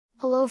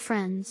Hello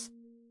friends.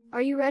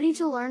 Are you ready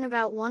to learn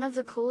about one of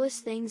the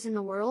coolest things in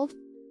the world?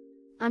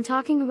 I'm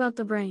talking about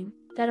the brain,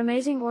 that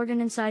amazing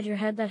organ inside your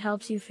head that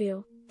helps you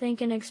feel,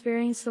 think and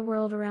experience the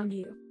world around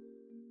you.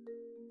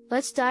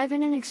 Let's dive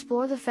in and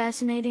explore the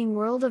fascinating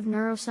world of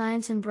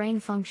neuroscience and brain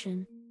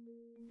function.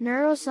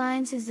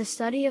 Neuroscience is the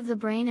study of the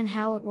brain and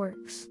how it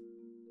works.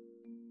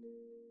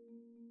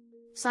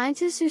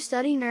 Scientists who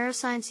study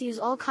neuroscience use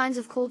all kinds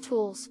of cool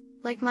tools,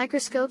 like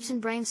microscopes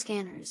and brain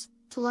scanners,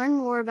 to learn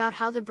more about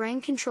how the brain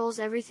controls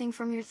everything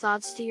from your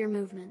thoughts to your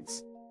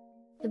movements.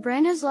 The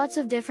brain has lots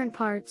of different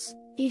parts,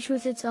 each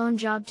with its own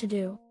job to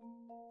do.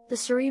 The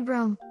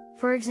cerebrum,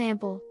 for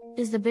example,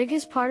 is the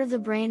biggest part of the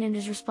brain and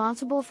is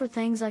responsible for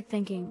things like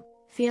thinking,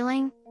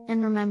 feeling,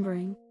 and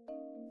remembering.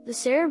 The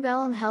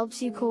cerebellum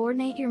helps you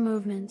coordinate your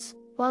movements,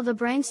 while the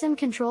brainstem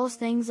controls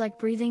things like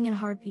breathing and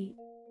heartbeat.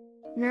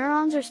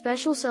 Neurons are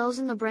special cells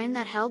in the brain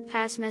that help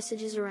pass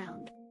messages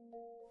around.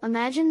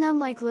 Imagine them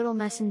like little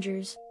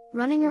messengers,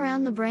 running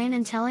around the brain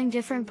and telling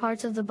different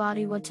parts of the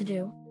body what to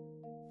do.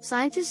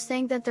 Scientists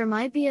think that there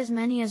might be as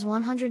many as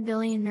 100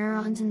 billion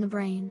neurons in the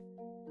brain.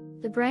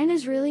 The brain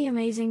is really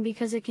amazing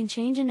because it can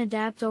change and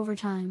adapt over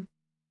time.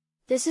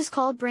 This is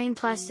called brain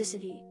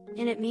plasticity,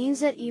 and it means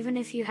that even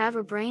if you have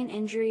a brain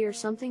injury or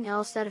something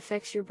else that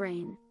affects your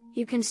brain,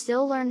 you can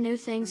still learn new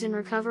things and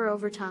recover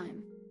over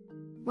time.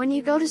 When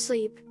you go to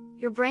sleep,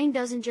 your brain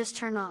doesn't just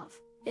turn off,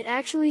 it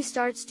actually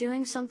starts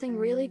doing something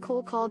really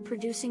cool called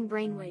producing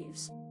brain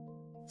waves.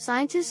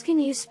 Scientists can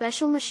use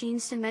special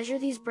machines to measure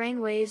these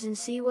brain waves and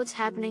see what's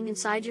happening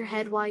inside your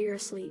head while you're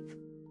asleep.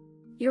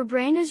 Your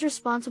brain is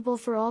responsible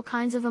for all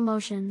kinds of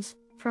emotions,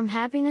 from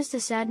happiness to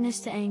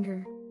sadness to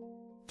anger.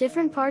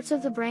 Different parts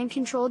of the brain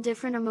control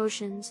different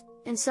emotions,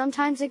 and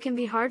sometimes it can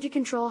be hard to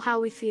control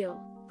how we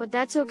feel, but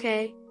that's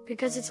okay,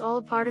 because it's all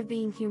a part of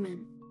being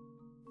human.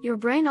 Your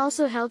brain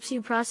also helps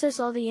you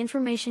process all the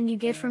information you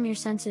get from your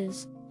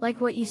senses,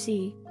 like what you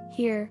see,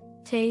 hear,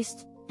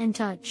 taste, and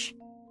touch.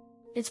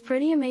 It's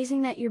pretty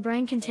amazing that your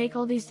brain can take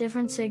all these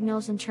different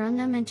signals and turn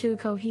them into a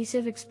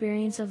cohesive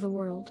experience of the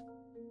world.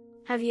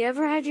 Have you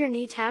ever had your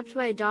knee tapped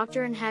by a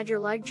doctor and had your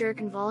leg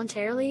jerk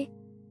involuntarily?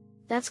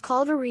 That's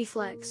called a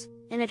reflex,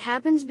 and it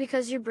happens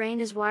because your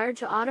brain is wired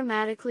to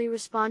automatically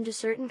respond to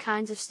certain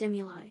kinds of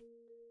stimuli.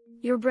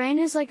 Your brain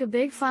is like a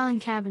big filing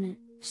cabinet,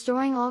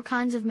 storing all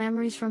kinds of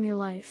memories from your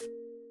life.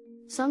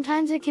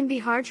 Sometimes it can be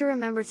hard to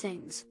remember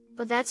things,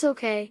 but that's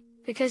okay,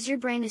 because your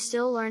brain is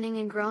still learning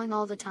and growing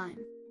all the time.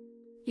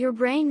 Your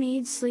brain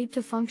needs sleep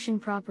to function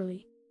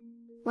properly.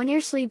 When you're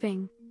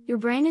sleeping, your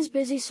brain is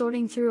busy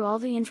sorting through all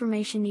the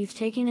information you've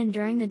taken in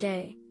during the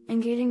day,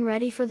 and getting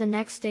ready for the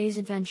next day's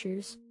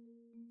adventures.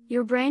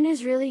 Your brain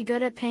is really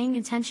good at paying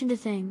attention to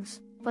things,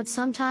 but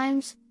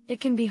sometimes, it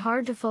can be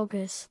hard to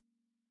focus.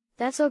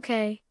 That's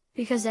okay,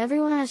 because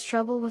everyone has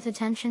trouble with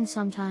attention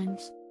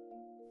sometimes.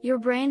 Your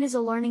brain is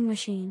a learning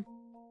machine.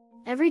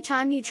 Every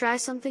time you try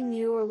something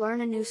new or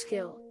learn a new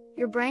skill,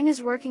 your brain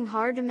is working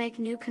hard to make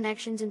new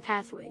connections and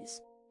pathways.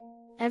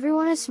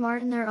 Everyone is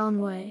smart in their own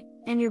way,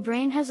 and your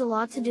brain has a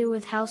lot to do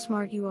with how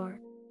smart you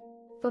are.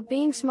 But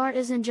being smart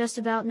isn't just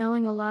about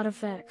knowing a lot of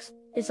facts,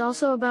 it's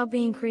also about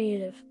being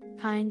creative,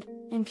 kind,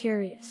 and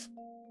curious.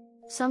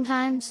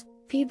 Sometimes,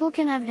 people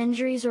can have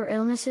injuries or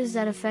illnesses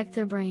that affect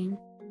their brain.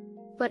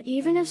 But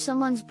even if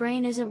someone's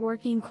brain isn't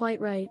working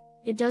quite right,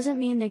 it doesn't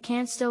mean they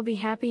can't still be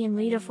happy and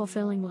lead a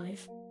fulfilling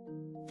life.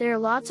 There are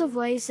lots of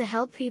ways to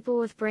help people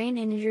with brain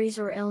injuries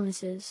or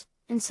illnesses,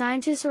 and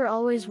scientists are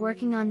always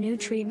working on new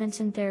treatments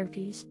and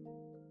therapies.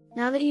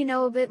 Now that you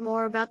know a bit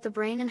more about the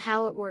brain and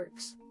how it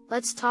works,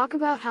 let's talk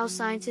about how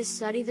scientists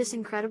study this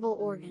incredible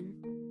organ.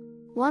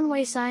 One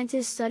way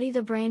scientists study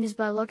the brain is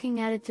by looking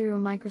at it through a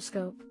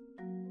microscope.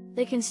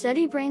 They can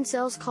study brain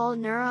cells called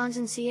neurons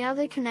and see how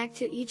they connect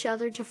to each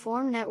other to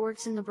form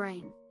networks in the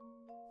brain.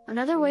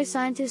 Another way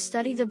scientists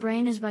study the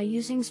brain is by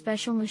using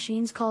special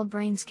machines called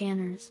brain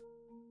scanners.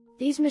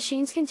 These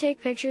machines can take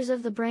pictures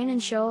of the brain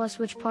and show us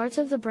which parts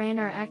of the brain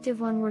are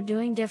active when we're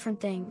doing different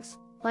things,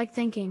 like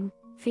thinking,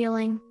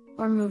 feeling,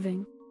 or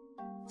moving.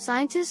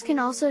 Scientists can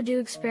also do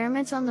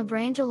experiments on the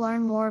brain to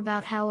learn more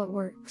about how it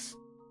works.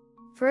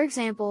 For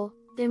example,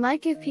 they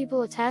might give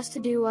people a task to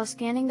do while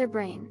scanning their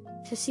brain,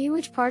 to see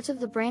which parts of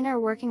the brain are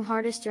working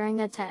hardest during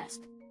that task.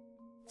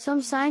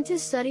 Some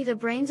scientists study the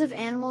brains of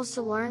animals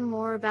to learn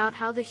more about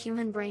how the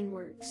human brain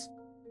works.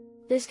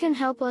 This can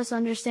help us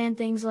understand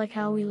things like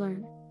how we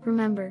learn,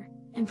 remember,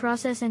 and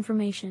process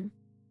information.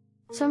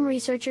 Some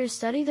researchers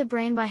study the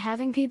brain by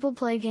having people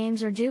play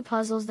games or do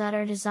puzzles that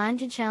are designed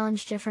to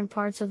challenge different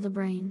parts of the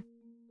brain.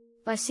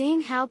 By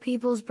seeing how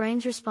people's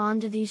brains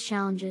respond to these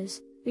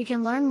challenges, we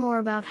can learn more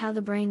about how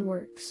the brain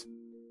works.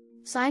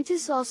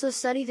 Scientists also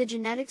study the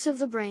genetics of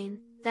the brain,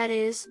 that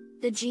is,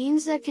 the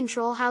genes that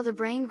control how the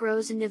brain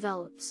grows and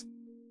develops.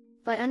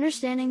 By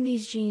understanding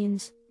these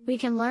genes, we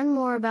can learn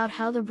more about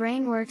how the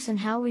brain works and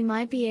how we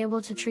might be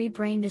able to treat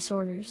brain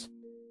disorders.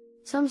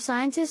 Some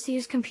scientists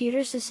use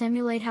computers to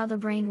simulate how the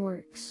brain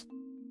works.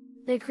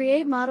 They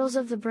create models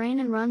of the brain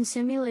and run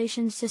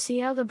simulations to see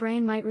how the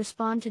brain might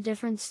respond to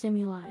different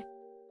stimuli.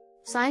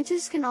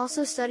 Scientists can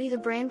also study the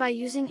brain by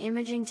using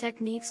imaging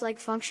techniques like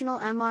functional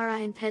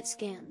MRI and PET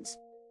scans.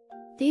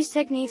 These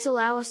techniques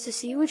allow us to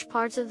see which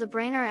parts of the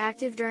brain are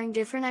active during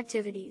different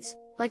activities,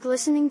 like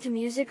listening to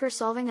music or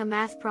solving a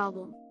math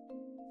problem.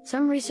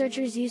 Some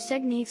researchers use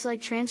techniques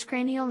like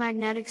transcranial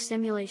magnetic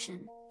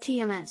stimulation,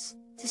 TMS,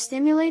 to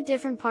stimulate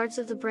different parts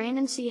of the brain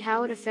and see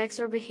how it affects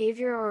our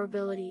behavior or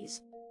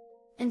abilities.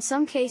 In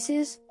some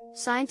cases,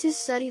 scientists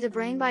study the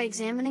brain by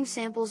examining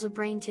samples of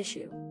brain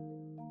tissue.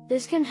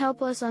 This can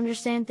help us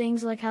understand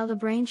things like how the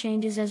brain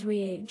changes as we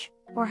age,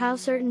 or how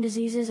certain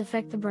diseases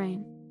affect the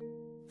brain.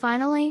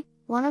 Finally,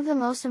 one of the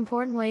most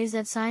important ways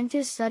that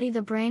scientists study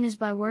the brain is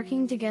by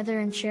working together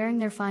and sharing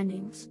their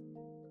findings.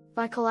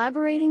 By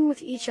collaborating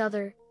with each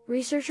other,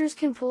 researchers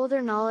can pool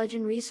their knowledge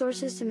and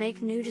resources to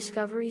make new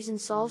discoveries and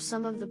solve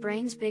some of the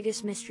brain's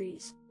biggest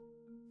mysteries.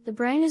 The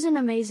brain is an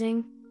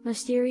amazing,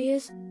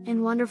 mysterious,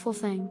 and wonderful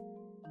thing.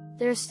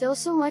 There is still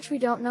so much we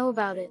don't know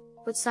about it,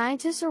 but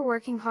scientists are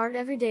working hard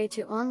every day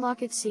to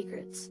unlock its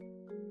secrets.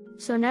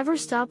 So never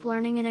stop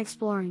learning and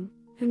exploring.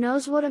 Who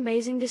knows what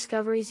amazing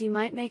discoveries you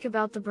might make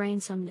about the brain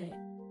someday.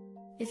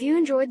 If you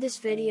enjoyed this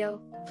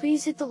video,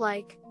 please hit the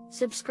like,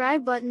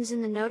 subscribe buttons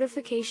and the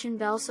notification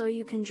bell so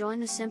you can join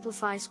the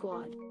Simplify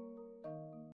squad.